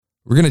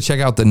We're going to check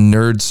out the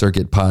Nerd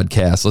Circuit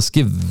podcast. Let's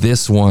give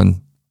this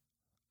one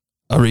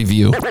a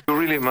review. You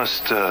really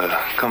must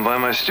come by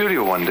my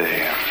studio one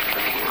day.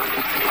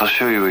 I'll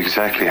show you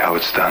exactly how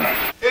it's done.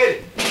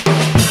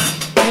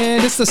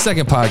 And it's the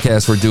second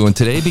podcast we're doing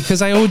today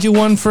because I owed you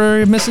one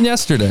for missing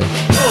yesterday.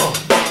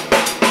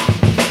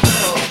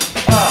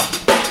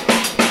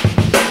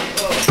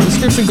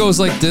 The description goes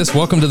like this.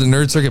 Welcome to the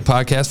Nerd Circuit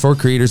podcast for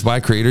creators by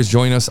creators.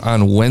 Join us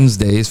on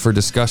Wednesdays for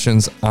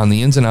discussions on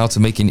the ins and outs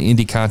of making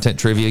indie content,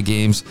 trivia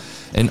games,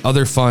 and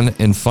other fun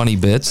and funny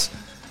bits,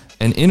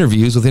 and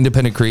interviews with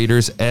independent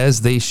creators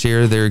as they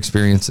share their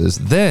experiences.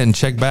 Then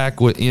check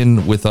back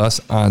in with us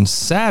on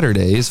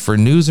Saturdays for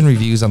news and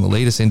reviews on the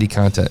latest indie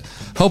content.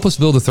 Help us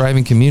build a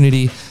thriving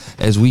community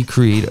as we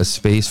create a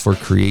space for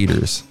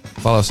creators.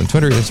 Follow us on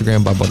Twitter,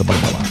 Instagram, blah, blah, blah,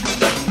 blah, blah.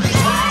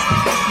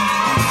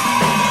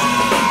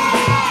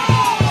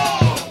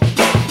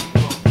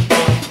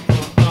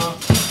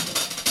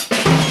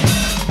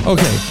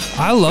 Okay,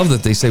 I love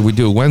that they say we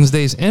do it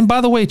Wednesdays. And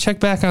by the way,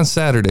 check back on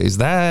Saturdays.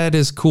 That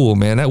is cool,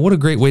 man. What a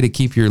great way to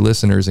keep your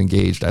listeners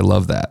engaged. I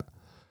love that.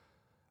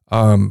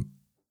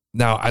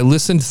 Now, I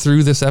listened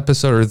through this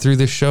episode or through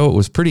this show. It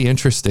was pretty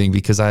interesting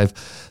because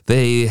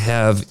they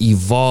have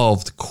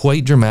evolved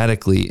quite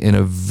dramatically in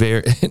a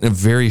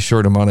very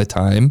short amount of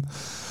time.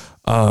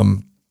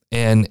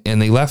 And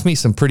they left me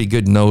some pretty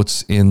good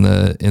notes in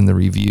the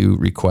review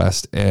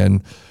request.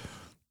 And,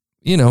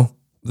 you know,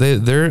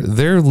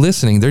 they're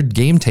listening, they're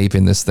game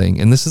taping this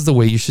thing, and this is the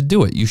way you should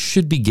do it. You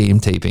should be game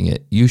taping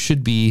it. You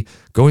should be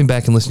going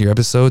back and listening to your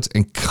episodes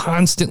and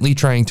constantly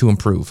trying to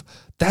improve.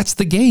 That's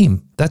the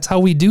game. That's how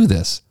we do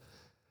this.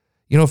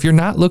 You know, if you're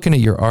not looking at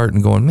your art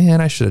and going,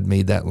 man, I should have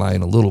made that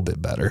line a little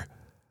bit better.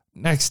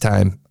 Next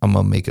time, I'm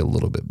going to make it a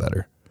little bit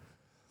better.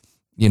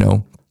 You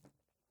know,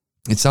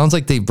 it sounds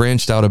like they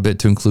branched out a bit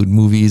to include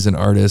movies and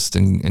artists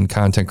and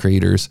content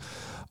creators.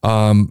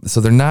 So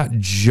they're not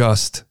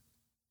just...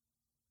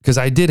 Because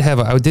I did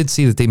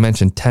see that they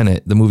mentioned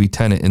Tenet, the movie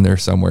Tenet, in there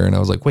somewhere, and I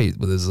was like, wait,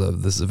 well, this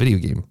is a video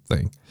game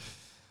thing.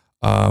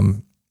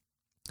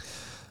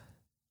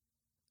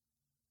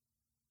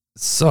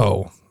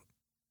 So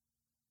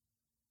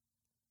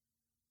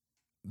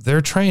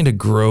they're trying to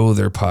grow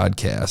their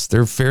podcast.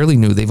 They're fairly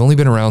new. They've only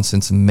been around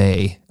since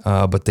May,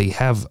 but they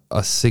have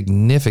a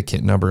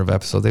significant number of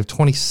episodes. They have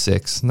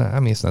 26. No, I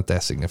mean, it's not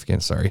that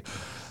significant. Sorry,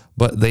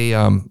 but they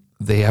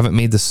haven't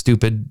made the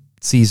stupid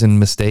season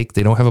mistake.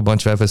 They don't have a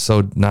bunch of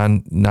episode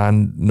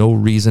no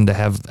reason to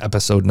have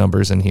episode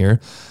numbers in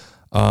here.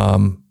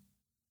 And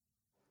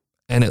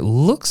it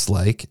looks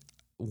like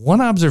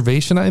one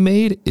observation I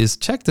made is,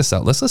 check this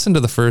out. Let's listen to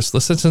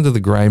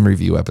the Grime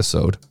review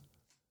episode.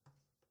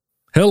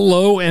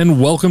 Hello and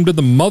welcome to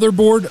the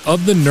motherboard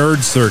of the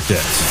Nerd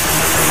Circuit.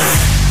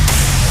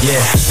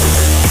 Yeah.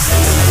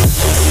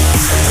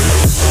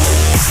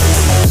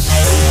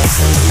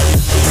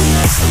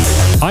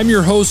 I'm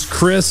your host,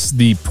 Chris,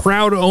 the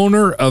proud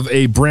owner of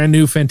a brand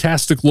new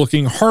fantastic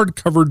looking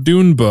hardcover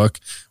Dune book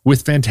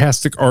with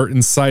fantastic art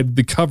inside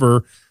the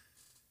cover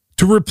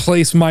to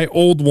replace my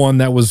old one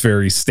that was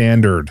very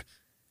standard.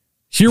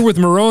 Here with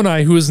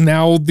Moroni, who is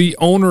now the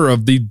owner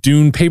of the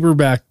Dune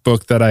paperback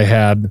book that I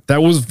had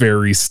that was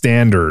very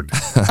standard.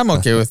 I'm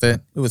okay with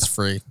it. It was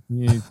free.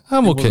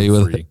 I'm okay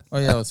with it. Oh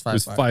yeah, it was $5. It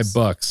was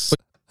 $5.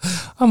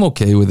 I'm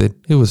okay with it.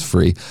 It was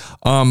free.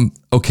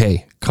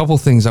 Okay. Couple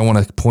things I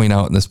want to point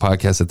out in this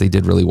podcast that they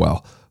did really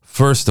well.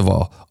 First of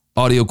all,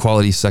 audio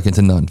quality second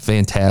to none.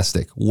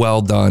 Fantastic.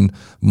 Well done.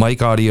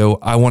 Mic audio.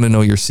 I want to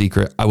know your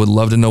secret. I would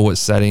love to know what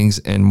settings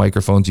and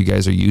microphones you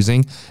guys are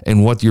using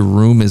and what your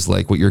room is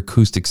like, what your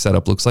acoustic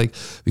setup looks like,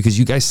 because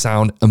you guys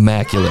sound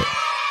immaculate.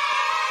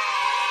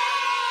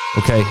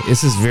 Okay,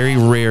 this is very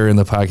rare in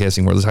the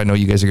podcasting world. I know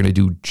you guys are going to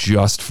do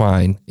just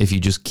fine if you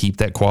just keep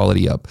that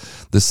quality up.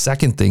 The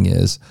second thing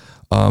is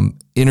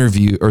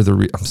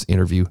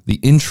the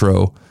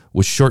intro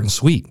was short and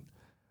sweet.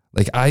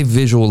 Like, I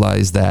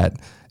visualize that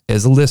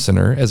as a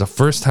listener, as a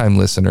first-time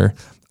listener.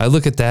 I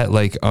look at that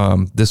like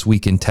This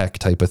Week in Tech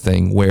type of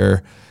thing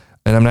where,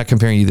 and I'm not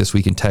comparing you to This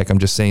Week in Tech, I'm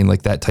just saying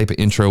like that type of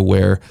intro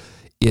where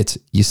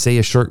you say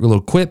a short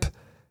little quip,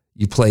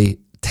 you play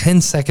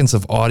 10 seconds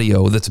of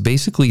audio that's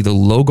basically the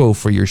logo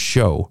for your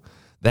show.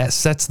 That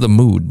sets the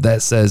mood.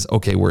 That says,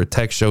 okay, we're a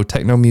tech show,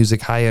 techno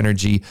music, high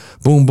energy,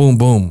 boom, boom,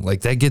 boom. Like,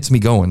 that gets me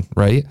going,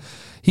 right?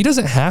 He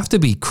doesn't have to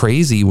be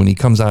crazy when he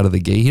comes out of the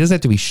gate. He doesn't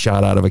have to be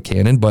shot out of a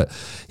cannon, but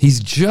he's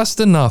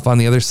just enough on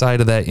the other side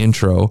of that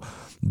intro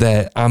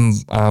that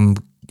I'm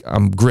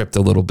gripped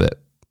a little bit.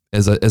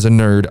 As a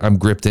nerd, I'm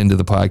gripped into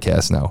the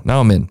podcast now.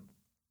 Now I'm in.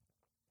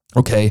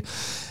 Okay.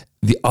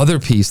 The other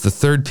piece, the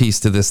third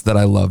piece to this that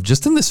I love,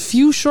 just in this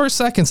few short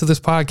seconds of this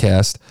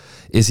podcast,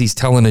 is he's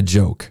telling a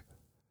joke.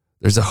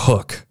 There's a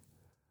hook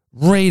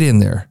right in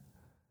there.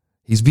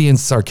 He's being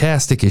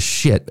sarcastic as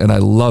shit, and I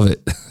love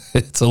it.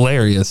 It's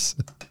hilarious.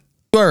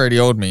 You already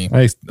owed me.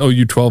 I owe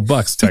you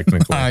 $12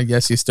 technically. I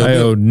guess you still I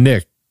do. owe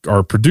Nick,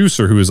 our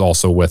producer, who is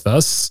also with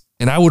us.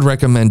 And I would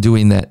recommend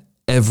doing that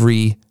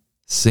every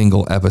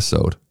single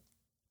episode.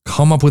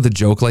 Come up with a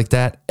joke like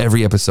that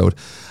every episode.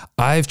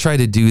 I've tried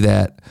to do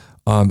that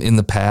in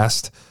the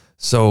past.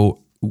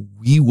 So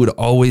we would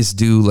always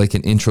do like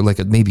an intro, like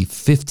a maybe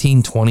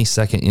 15, 20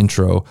 second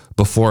intro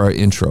before our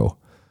intro,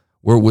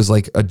 where it was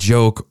like a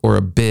joke or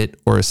a bit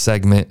or a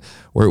segment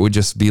where it would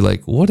just be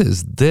like, what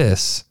is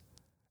this?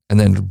 And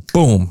then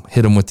boom,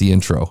 hit them with the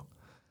intro.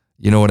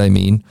 You know what I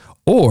mean?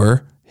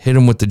 Or hit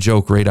them with the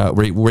joke right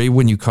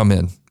when you come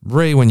in.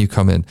 Right when you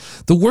come in.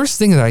 The worst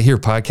thing that I hear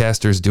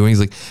podcasters doing is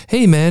like,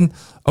 hey man,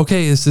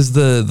 okay, this is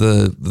the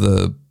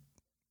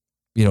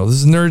this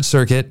is Nerd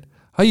Circuit.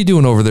 How you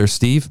doing over there,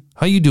 Steve?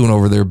 How you doing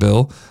over there,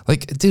 Bill?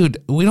 Like, dude,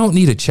 we don't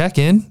need a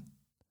check-in.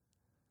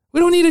 We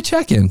don't need a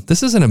check-in.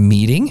 This isn't a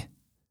meeting.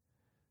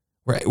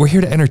 We're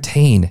here to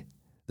entertain.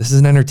 This is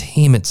an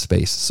entertainment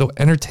space. So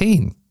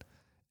entertain.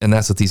 And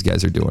that's what these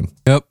guys are doing.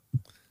 Yep.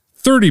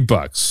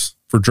 $30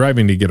 for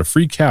driving to get a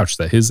free couch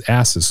that his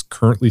ass is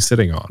currently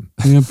sitting on.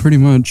 Yeah, pretty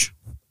much.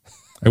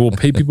 I will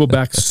pay people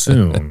back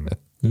soon.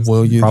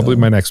 Will you? Probably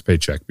my next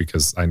paycheck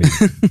because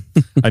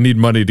I need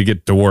money to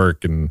get to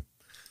work. And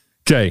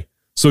okay,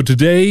 so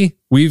today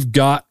we've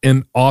got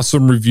an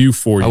awesome review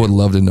for you. I would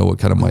love to know what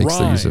kind of mics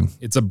they're using.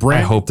 It's a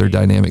brand. I hope they're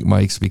dynamic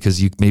mics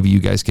because maybe you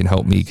guys can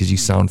help me because you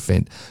sound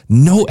faint.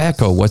 No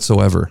echo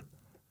whatsoever.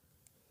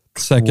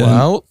 Second.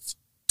 Well,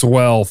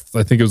 12th.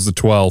 I think it was the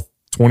 12th,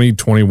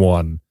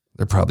 2021.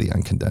 They're probably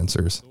on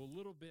condensers.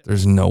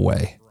 There's no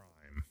way.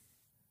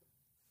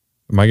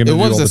 Am I going to do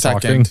all was the the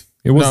talking? second.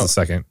 It was No. the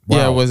second. yeah,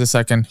 Wow. it was the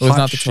second. It was Hot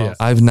not the shit. 12th.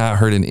 I've not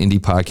heard an indie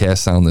podcast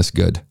sound this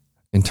good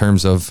in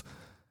terms of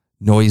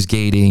noise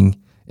gating,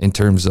 in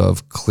terms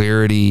of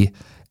clarity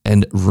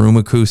and room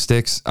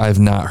acoustics. I've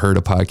not heard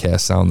a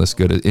podcast sound this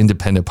good, an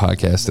independent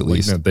podcast at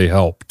least. Malignant, they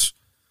helped.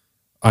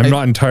 I'm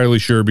not entirely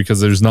sure because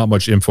there's not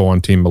much info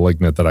on Team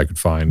Malignant that I could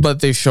find.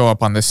 But they show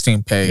up on the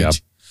Steam page. Yep.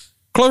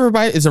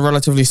 Cloverbyte is a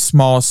relatively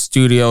small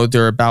studio.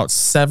 There are about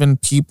 7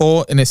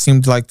 people, and it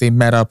seemed like they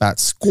met up at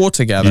school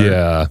together.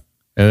 Yeah.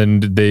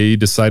 And they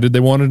decided they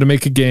wanted to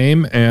make a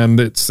game, and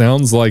it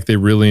sounds like they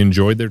really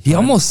enjoyed their time. He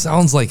almost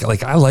sounds like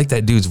I like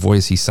that dude's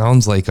voice. He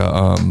sounds like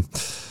a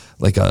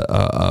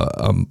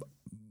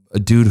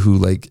dude who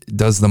like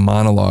does the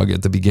monologue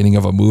at the beginning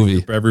of a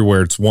movie.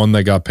 everywhere. It's one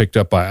that got picked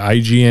up by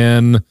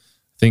IGN, I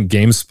think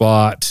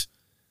GameSpot,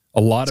 a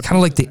lot of Kind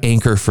of like the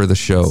anchor for the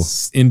show.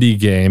 indie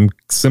game,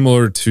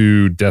 similar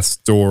to Death's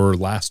Door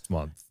last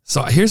month.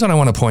 So here's what I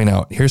want to point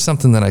out. Here's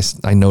something that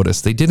I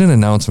noticed. They did an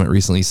announcement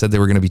recently. Said they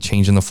were going to be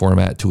changing the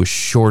format to a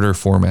shorter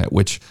format,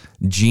 which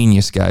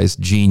genius, guys,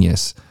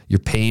 genius. You're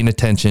paying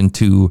attention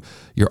to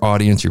your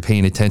audience. You're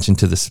paying attention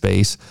to the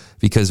space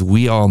because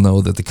we all know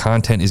that the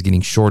content is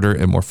getting shorter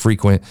and more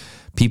frequent.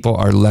 People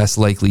are less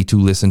likely to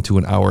listen to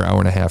an hour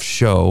and a half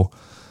show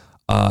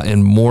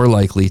and more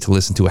likely to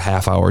listen to a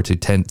half hour to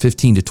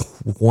 15 to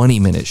 20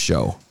 minute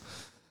show.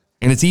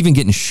 And it's even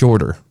getting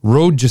shorter.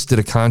 Rode just did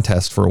a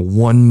contest for a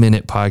 1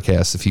 minute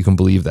podcast, if you can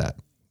believe that.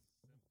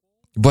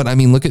 But I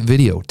mean, look at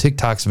video.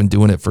 TikTok's been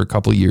doing it for a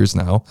couple of years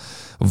now.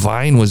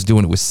 Vine was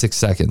doing it with 6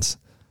 seconds.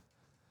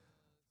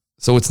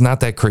 So it's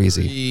not that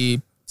crazy. He We're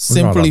not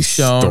simply on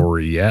shown.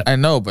 story yet. I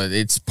know, but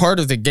it's part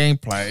of the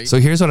gameplay. So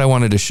here's what I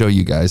wanted to show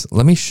you guys.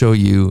 Let me show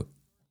you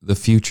the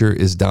Future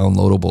is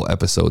Downloadable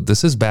episode.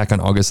 This is back on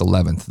August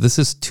 11th. This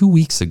is 2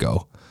 weeks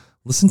ago.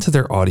 Listen to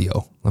their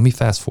audio. Let me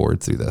fast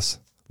forward through this.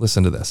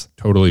 Listen to this.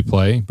 Totally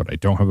play, but I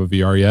don't have a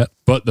VR yet.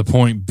 But the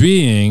point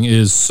being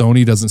is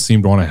Sony doesn't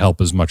seem to want to help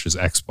as much as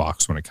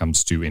Xbox when it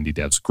comes to indie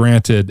devs.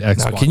 Granted,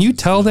 Xbox. Now, can you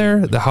tell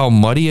there how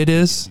muddy it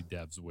is? Indie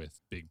devs with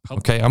big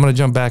public. Okay, I'm going to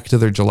jump back to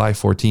their July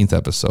 14th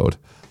episode.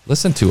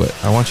 Listen to it.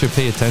 I want you to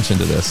pay attention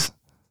to this.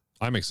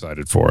 I'm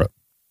excited for it.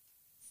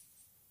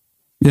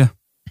 Yeah.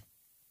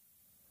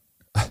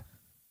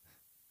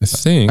 I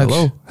think.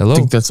 Hello. I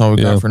think that's all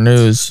we Yeah. got for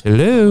news.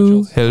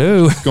 Hello.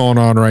 Hello. Going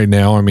on right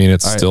now. I mean,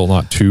 it's All right. still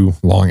not too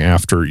long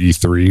after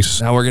E3.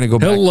 So. Now we're going to go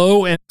back.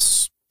 Hello, and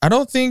I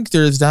don't think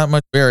there's that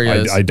much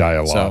areas. I die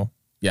a lot. So,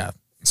 yeah.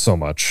 So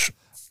much.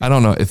 I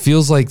don't know. It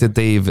feels like that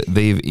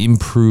they've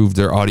improved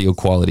their audio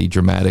quality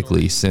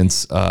dramatically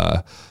since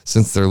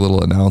their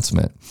little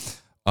announcement.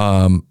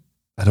 I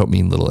don't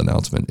mean little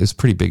announcement. It was a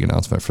pretty big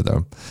announcement for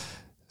them.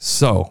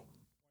 So,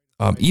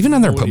 even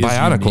on their It is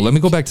Bionicle, unique let me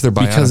go back to their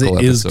Bionicle Because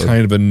it is episode.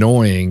 kind of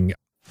annoying.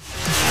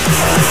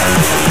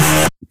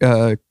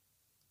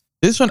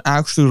 This one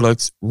actually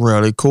looks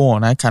really cool,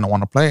 and I kind of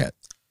want to play it.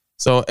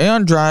 So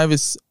Aeon Drive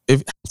is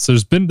So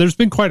there's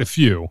been quite a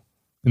few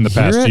in the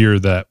Hear past it? year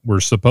that we're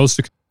supposed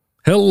to.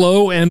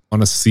 Hello, and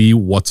want to see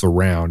what's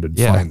around and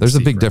Yeah, find there's a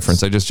big secrets,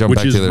 difference. I just jumped which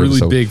back is to their really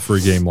episode. big for a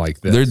game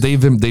like this.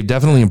 They've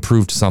definitely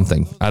improved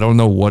something. I don't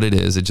know what it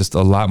is. It's just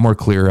a lot more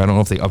clear. I don't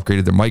know if they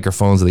upgraded their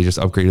microphones or they just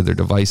upgraded their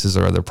devices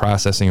or their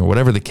processing or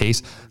whatever the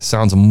case.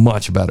 Sounds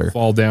much better.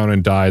 Fall down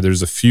and die.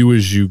 There's a few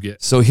as you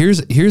get. So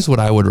here's what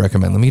I would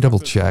recommend. Let me double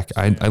check.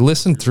 I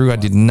listened through. I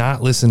did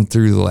not listen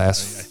through the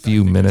last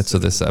few minutes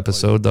of this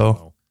episode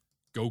though.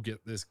 go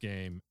get this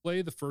game.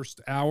 Play the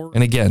first hour.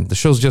 And again, the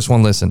show's just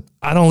one listen.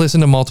 I don't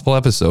listen to multiple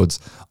episodes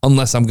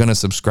unless I'm going to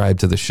subscribe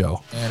to the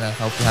show. And I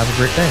hope you have a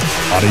great day.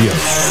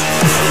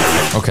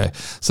 Adios. Okay.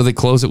 So they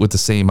close it with the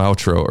same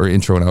outro or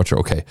intro and outro.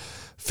 Okay.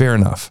 Fair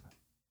enough.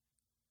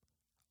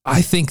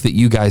 I think that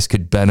you guys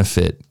could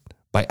benefit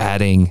by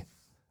adding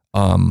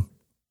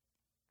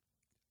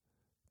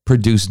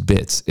produced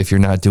bits if you're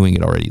not doing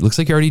it already. Looks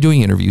like you're already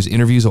doing interviews.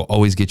 Interviews will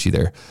always get you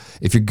there.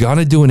 If you're going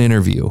to do an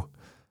interview,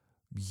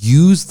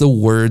 use the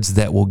words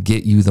that will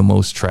get you the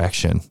most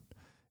traction.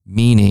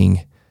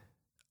 Meaning,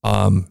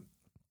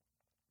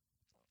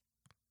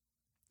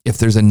 if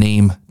there's a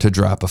name to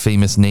drop, a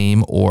famous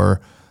name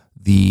or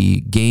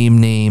the game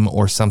name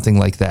or something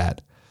like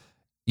that.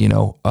 You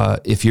know,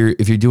 if you're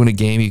doing a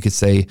game, you could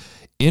say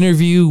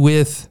interview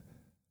with,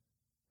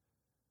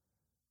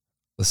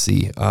 let's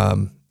see,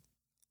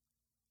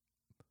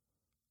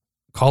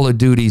 Call of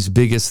Duty's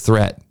biggest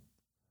threat.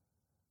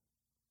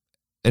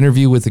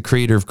 Interview with the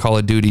creator of Call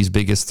of Duty's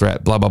biggest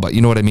threat, blah, blah, blah.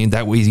 You know what I mean?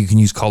 That way you can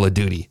use Call of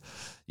Duty.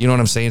 You know what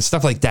I'm saying?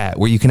 Stuff like that,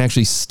 where you can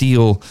actually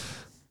steal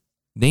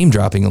name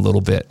dropping a little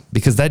bit,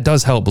 because that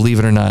does help, believe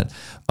it or not.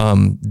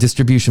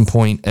 Distribution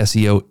point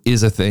SEO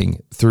is a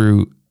thing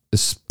through,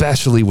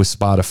 especially with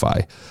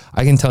Spotify.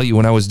 I can tell you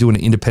when I was doing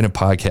an independent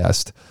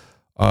podcast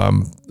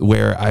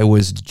where I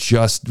was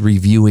just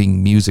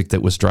reviewing music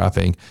that was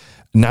dropping,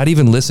 not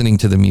even listening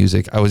to the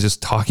music. I was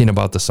just talking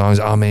about the songs.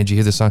 Oh man, did you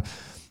hear this song?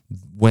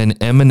 When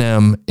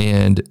Eminem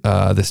and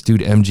this dude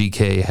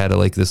MGK had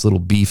this little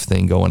beef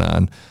thing going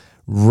on,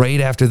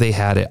 right after they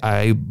had it,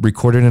 I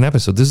recorded an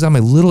episode. This is on my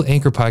little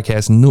Anchor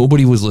podcast.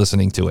 Nobody was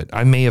listening to it.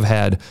 I may have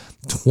had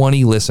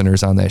 20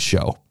 listeners on that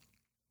show.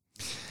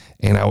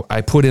 And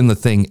I put in the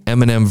thing,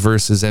 Eminem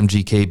versus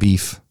MGK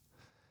beef.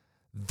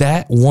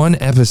 That one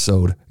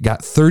episode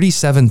got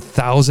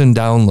 37,000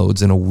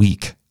 downloads in a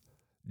week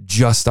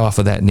just off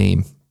of that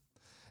name.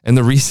 And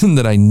the reason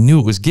that I knew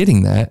it was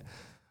getting that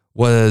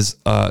was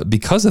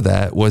because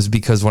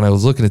when I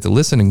was looking at the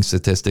listening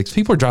statistics,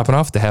 people are dropping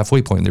off at the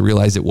halfway point and they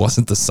realize it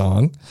wasn't the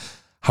song.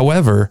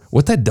 However,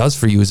 what that does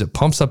for you is it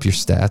pumps up your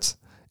stats.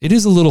 It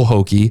is a little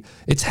hokey,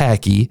 it's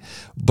hacky,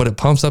 but it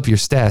pumps up your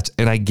stats.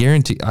 And I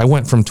guarantee I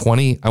went from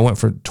 20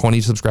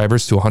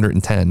 subscribers to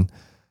 110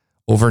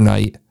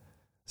 overnight.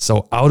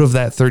 So out of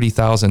that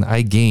 30,000,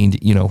 I gained,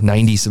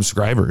 90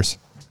 subscribers,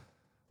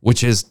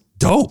 which is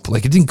dope.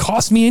 It didn't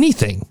cost me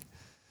anything.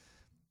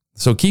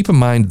 So keep in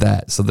mind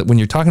that, so that when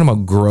you're talking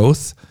about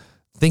growth,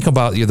 think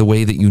about the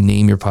way that you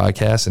name your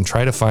podcast and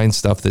try to find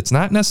stuff that's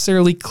not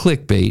necessarily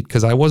clickbait,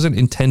 because I wasn't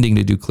intending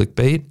to do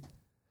clickbait,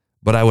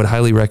 but I would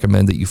highly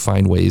recommend that you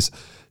find ways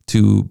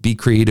to be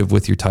creative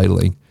with your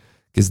titling,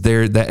 because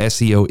that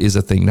SEO is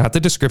a thing, not the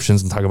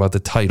descriptions, and talk about the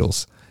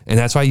titles. And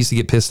that's why I used to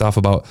get pissed off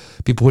about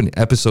people putting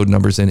episode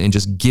numbers in and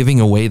just giving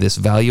away this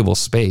valuable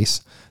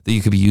space that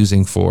you could be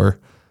using for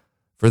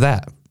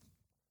that.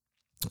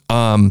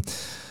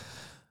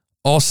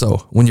 Also,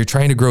 when you're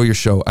trying to grow your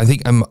show, I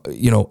think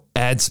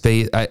ad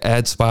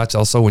spots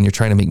also when you're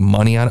trying to make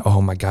money on it.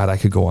 Oh my God, I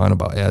could go on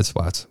about ad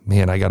spots.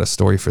 Man, I got a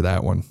story for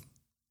that one.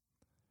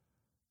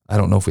 I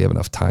don't know if we have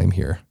enough time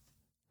here.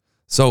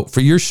 So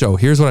for your show,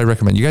 here's what I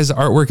recommend. You guys, the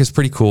artwork is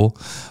pretty cool.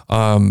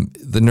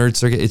 The Nerd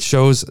Circuit, it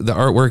shows the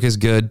artwork is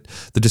good.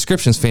 The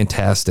description is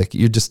fantastic.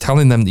 You're just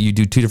telling them that you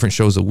do 2 different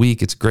shows a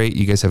week. It's great.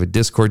 You guys have a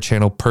Discord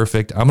channel.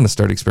 Perfect. I'm going to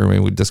start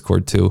experimenting with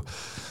Discord too.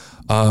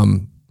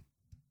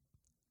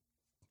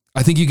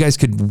 I think you guys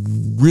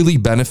could really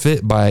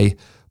benefit by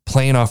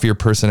playing off your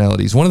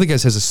personalities. One of the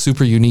guys has a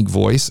super unique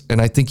voice,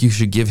 and I think you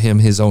should give him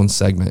his own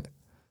segment.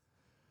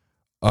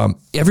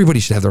 Everybody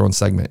should have their own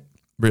segment,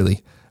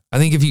 really. I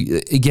think if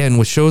you, again,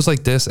 with shows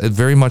like this,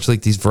 very much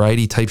like these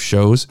variety type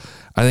shows,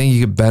 I think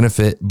you could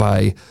benefit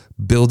by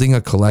building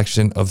a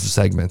collection of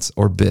segments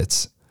or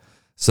bits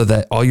so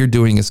that all you're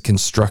doing is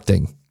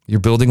constructing. You're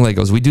building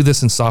Legos. We do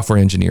this in software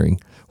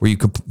engineering where you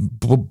could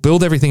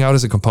build everything out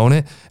as a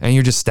component and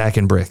you're just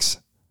stacking bricks.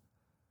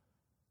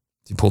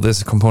 You pull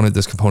this component,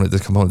 this component,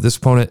 this component, this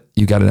component,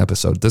 you got an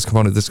episode. This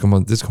component, this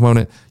component, this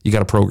component, you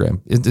got a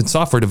program. In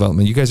software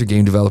development, you guys are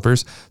game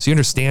developers, so you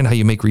understand how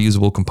you make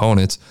reusable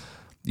components.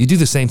 You do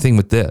the same thing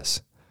with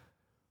this.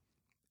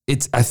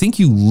 I think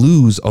you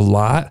lose a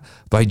lot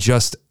by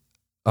just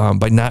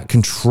by not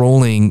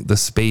controlling the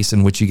space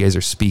in which you guys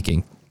are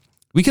speaking.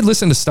 We could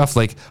listen to stuff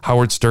like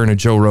Howard Stern or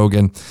Joe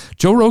Rogan.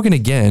 Joe Rogan,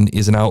 again,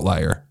 is an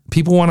outlier.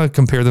 People want to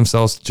compare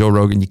themselves to Joe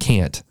Rogan. You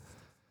can't.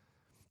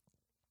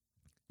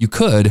 You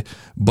could,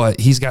 but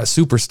he's got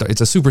superstar.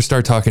 It's a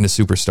superstar talking to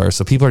superstars,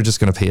 so people are just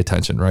going to pay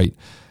attention, right?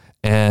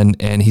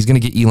 And he's going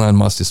to get Elon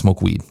Musk to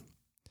smoke weed.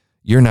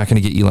 You're not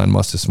going to get Elon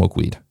Musk to smoke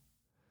weed.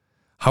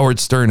 Howard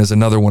Stern is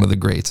another one of the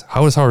greats.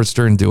 How does Howard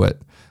Stern do it?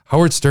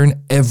 Howard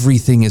Stern,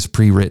 everything is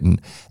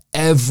pre-written.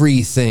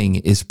 Everything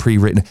is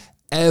pre-written.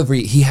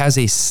 He has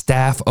a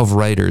staff of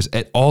writers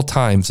at all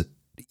times,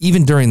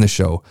 even during the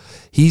show.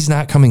 He's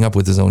not coming up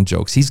with his own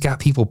jokes. He's got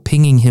people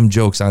pinging him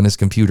jokes on his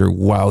computer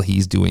while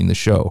he's doing the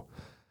show.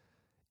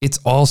 It's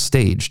all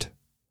staged.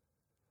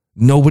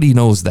 Nobody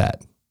knows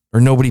that, or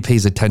nobody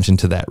pays attention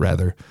to that,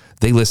 rather.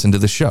 They listen to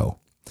the show.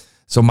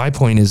 So my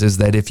point is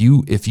that if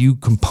you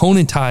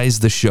componentize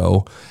the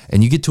show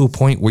and you get to a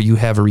point where you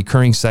have a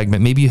recurring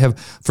segment, maybe you have,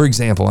 for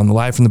example, on the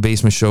Live from the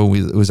Basement show,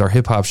 it was our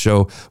hip hop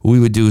show. What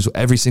we would do is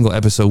every single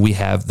episode we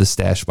have the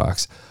stash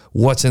box.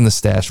 What's in the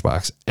stash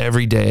box?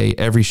 Every day,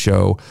 every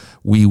show,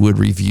 we would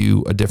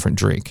review a different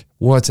drink.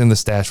 What's in the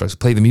stash box?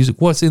 Play the music.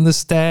 What's in the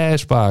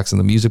stash box? And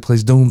the music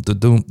plays doom, da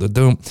doom, da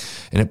doom,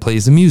 and it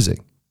plays the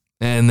music.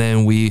 And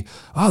then this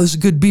is a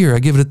good beer. I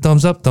give it a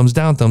thumbs up, thumbs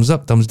down, thumbs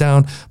up, thumbs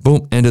down.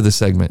 Boom, end of the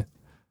segment.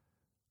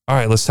 All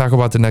right, let's talk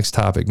about the next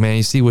topic. Man,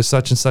 you see what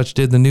such and such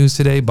did in the news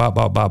today? Bop,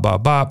 bop, bop,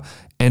 bop, bop.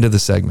 End of the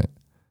segment.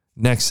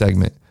 Next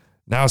segment.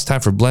 Now it's time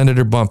for Blend It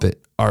or Bump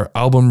It, our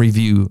album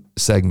review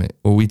segment,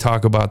 where we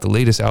talk about the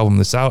latest album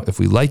that's out. If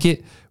we like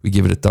it, we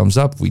give it a thumbs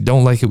up. If we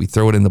don't like it, we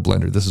throw it in the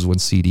blender. This is when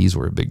CDs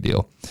were a big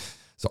deal.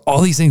 So all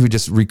these things were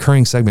just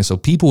recurring segments. So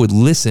people would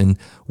listen,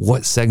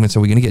 what segments are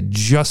we going to get?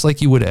 Just like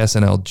you would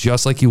SNL,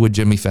 just like you would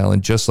Jimmy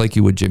Fallon, just like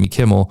you would Jimmy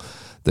Kimmel.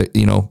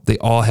 They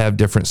all have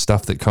different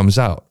stuff that comes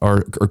out,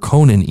 or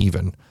Conan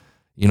even.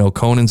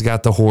 Conan's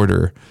got the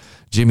Hoarder.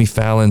 Jimmy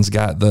Fallon's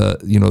got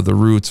the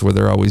Roots, where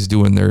they're always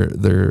doing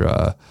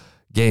their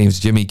games.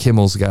 Jimmy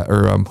Kimmel's got,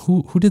 or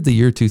who did the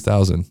year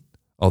 2000?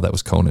 Oh, that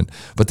was Conan.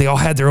 But they all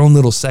had their own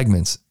little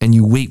segments, and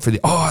you wait for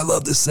I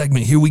love this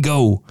segment. Here we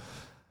go.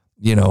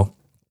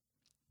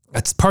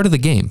 That's part of the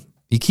game.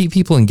 You keep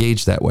people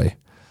engaged that way.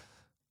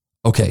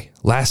 Okay,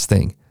 last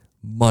thing,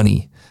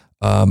 money.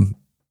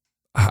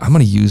 I'm going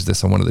to use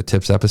this on one of the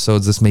tips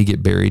episodes. This may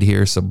get buried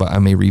here, but I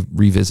may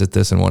revisit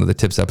this in one of the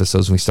tips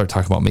episodes when we start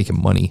talking about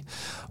making money.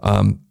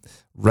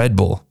 Red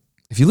Bull.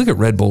 If you look at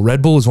Red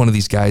Bull is one of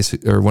these guys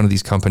or one of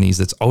these companies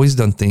that's always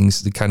done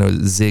things that kind of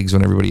zigs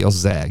when everybody else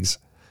zags,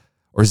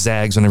 or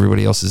zags when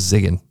everybody else is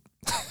zigging.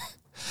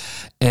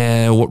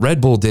 And what Red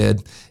Bull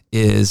did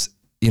is,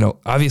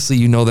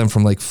 obviously them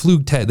from like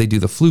Flug Tag. They do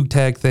the Flug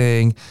Tag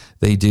thing.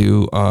 They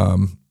do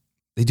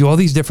all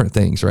these different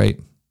things, right?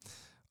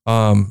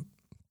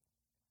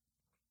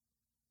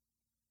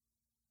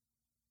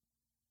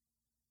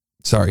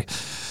 Sorry,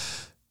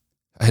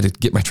 I had to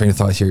get my train of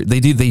thought here. They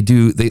do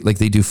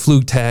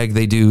Flug Tag.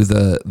 They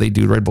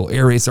do Red Bull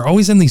Air Race. They're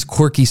always in these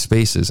quirky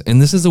spaces,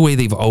 and this is the way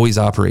they've always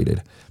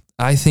operated.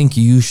 I think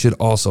you should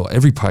also,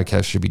 every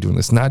podcast should be doing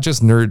this, not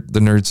just the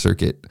nerd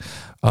circuit.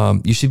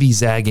 You should be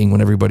zagging when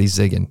everybody's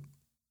zigging.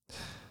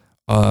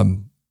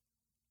 And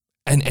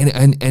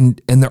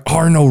there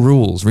are no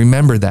rules.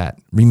 Remember that,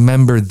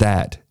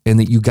 and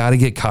that you got to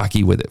get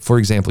cocky with it. For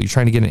example, you're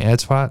trying to get an ad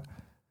spot.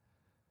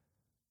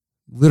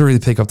 Literally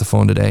pick up the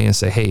phone today and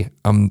say, hey,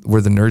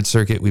 we're the Nerd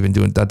Circuit. We've been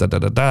doing da, da, da,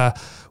 da, da.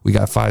 We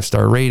got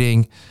 5-star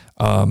rating,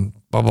 blah,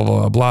 blah, blah,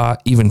 blah, blah.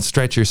 Even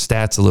stretch your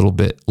stats a little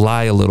bit,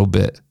 lie a little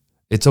bit.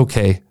 It's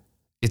okay.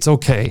 It's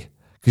okay.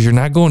 Because you're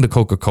not going to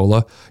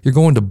Coca-Cola. You're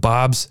going to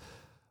Bob's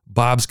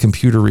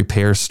Computer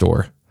Repair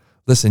Store.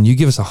 Listen, you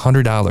give us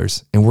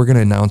 $100 and we're going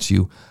to announce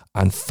you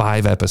on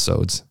 5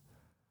 episodes.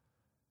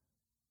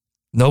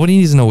 Nobody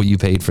needs to know what you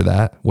paid for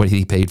that, what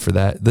he paid for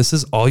that. This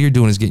is all you're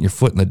doing is getting your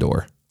foot in the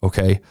door.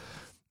 Okay.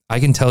 I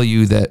can tell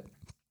you that,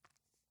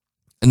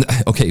 and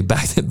okay,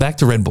 back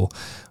to Red Bull.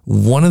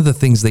 One of the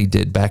things they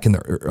did back in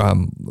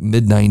the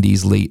mid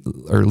 90s,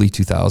 early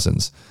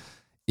 2000s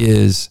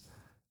is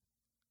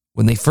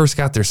when they first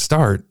got their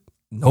start,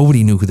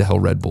 nobody knew who the hell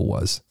Red Bull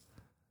was.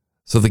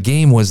 So the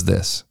game was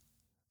this.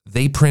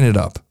 They printed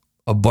up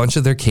a bunch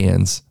of their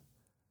cans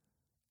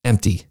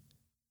empty,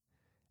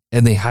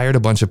 and they hired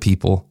a bunch of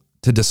people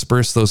to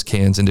disperse those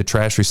cans into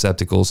trash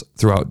receptacles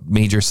throughout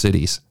major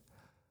cities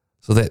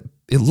so that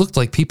it looked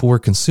like people were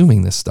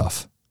consuming this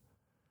stuff.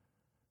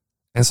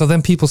 And so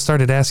then people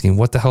started asking,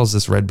 what the hell is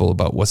this Red Bull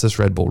about? What's this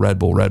Red Bull? Red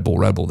Bull, Red Bull,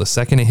 Red Bull. The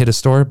second it hit a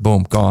store,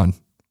 boom, gone.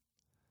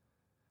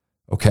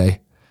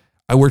 Okay.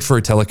 I worked for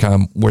a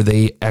telecom where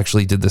they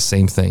actually did the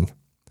same thing.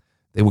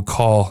 They would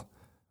call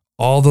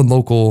all the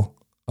local,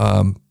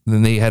 then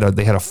they had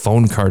a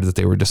phone card that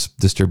they were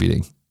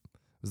distributing.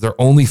 It was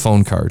their only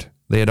phone card.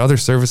 They had other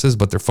services,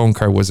 but their phone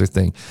card was their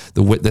thing.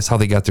 That's how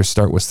they got their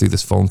start, was through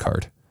this phone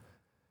card.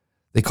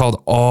 They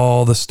called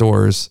all the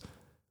stores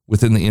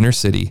within the inner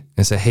city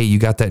and said, hey, you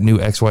got that new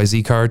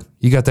XYZ card?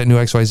 You got that new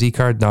XYZ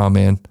card? Nah,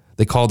 man.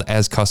 They called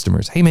as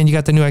customers. Hey, man, you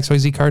got the new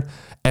XYZ card?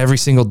 Every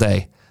single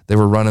day, they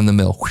were running the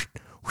mill.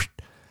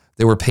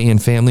 They were paying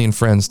family and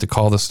friends to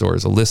call the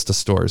stores, a list of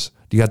stores.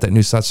 Do you got that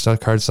new such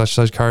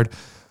card?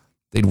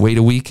 They'd wait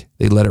a week.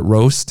 They'd let it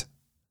roast.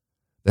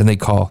 Then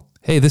they'd call,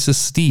 hey, this is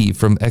Steve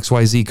from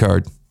XYZ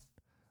card.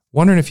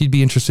 Wondering if you'd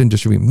be interested in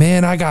distributing.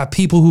 Man, I got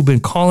people who've been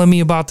calling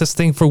me about this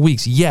thing for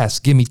weeks. Yes,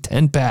 give me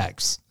 10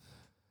 packs.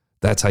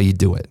 That's how you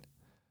do it.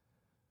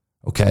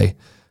 Okay.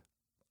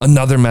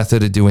 Another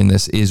method of doing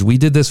this is we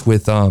did this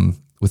with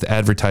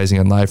advertising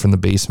on Live from the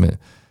Basement.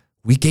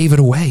 We gave it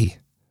away.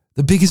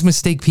 The biggest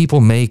mistake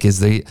people make is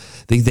they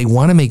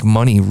want to make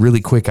money really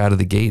quick out of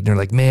the gate. And they're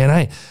like,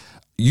 man,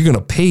 you're going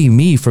to pay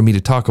me for me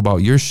to talk about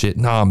your shit.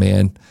 Nah,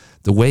 man.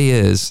 The way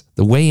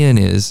in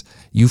is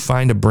you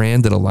find a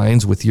brand that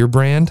aligns with your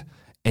brand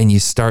and you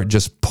start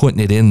just putting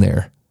it in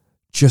there.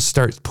 Just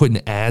start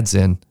putting ads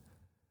in.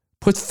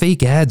 Put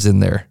fake ads in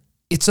there.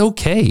 It's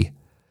okay.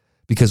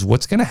 Because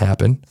what's going to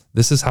happen,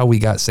 this is how we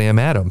got Sam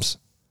Adams.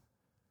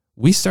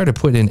 We started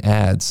putting in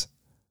ads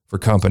for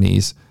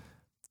companies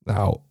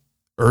now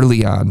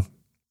early on,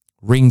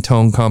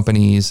 ringtone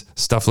companies,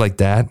 stuff like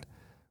that.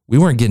 We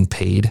weren't getting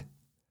paid. It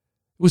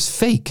was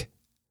fake.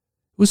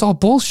 It was all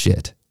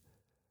bullshit.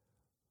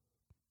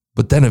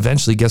 But then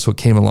eventually, guess what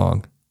came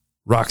along?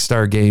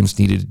 Rockstar Games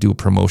needed to do a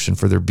promotion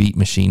for their Beat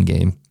Machine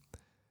game.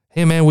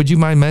 Hey man, would you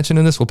mind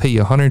mentioning this? We'll pay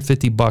you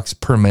 $150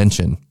 per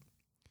mention.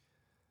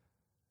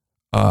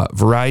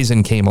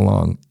 Verizon came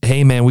along.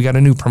 Hey man, we got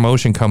a new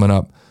promotion coming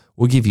up.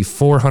 We'll give you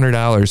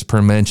 $400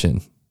 per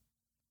mention.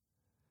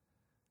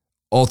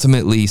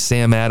 Ultimately,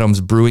 Sam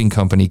Adams Brewing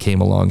Company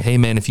came along. Hey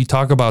man, if you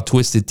talk about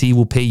Twisted Tea,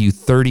 we'll pay you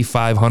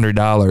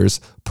 $3,500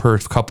 per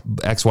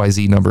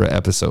XYZ number of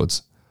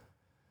episodes.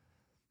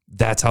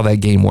 That's how that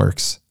game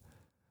works.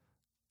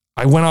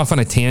 I went off on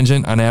a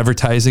tangent on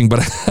advertising, but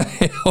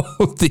I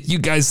hope that you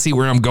guys see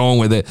where I'm going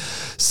with it.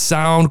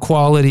 Sound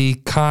quality,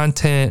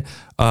 content,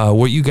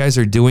 what you guys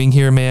are doing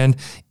here, man,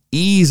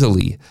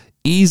 easily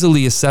a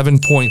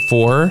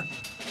 7.4.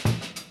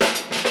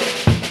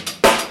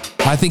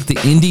 I think the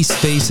indie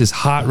space is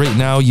hot right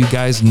now. You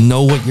guys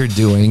know what you're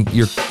doing.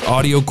 Your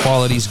audio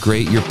quality is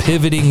great. You're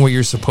pivoting where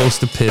you're supposed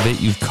to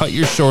pivot. You've cut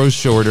your shows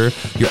shorter.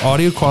 Your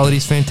audio quality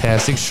is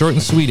fantastic. Short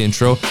and sweet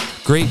intro.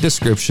 Great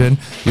description.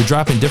 You're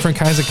dropping different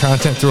kinds of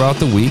content throughout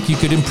the week. You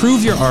could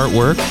improve your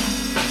artwork.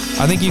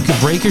 I think you could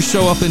break your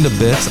show up into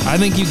bits. I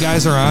think you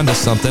guys are onto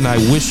something. I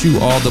wish you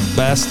all the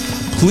best.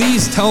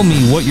 Please tell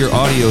me what your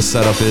audio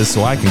setup is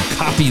so I can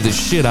copy the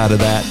shit out of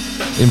that.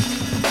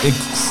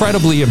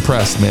 Incredibly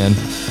impressed, man.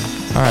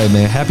 All right,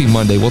 man. Happy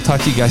Monday. We'll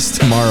talk to you guys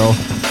tomorrow.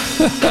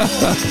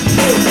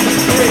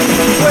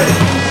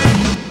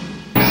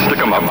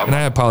 And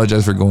I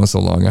apologize for going so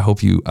long. I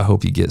hope you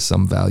get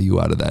some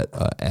value out of that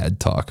ad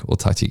talk. We'll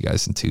talk to you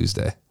guys on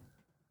Tuesday.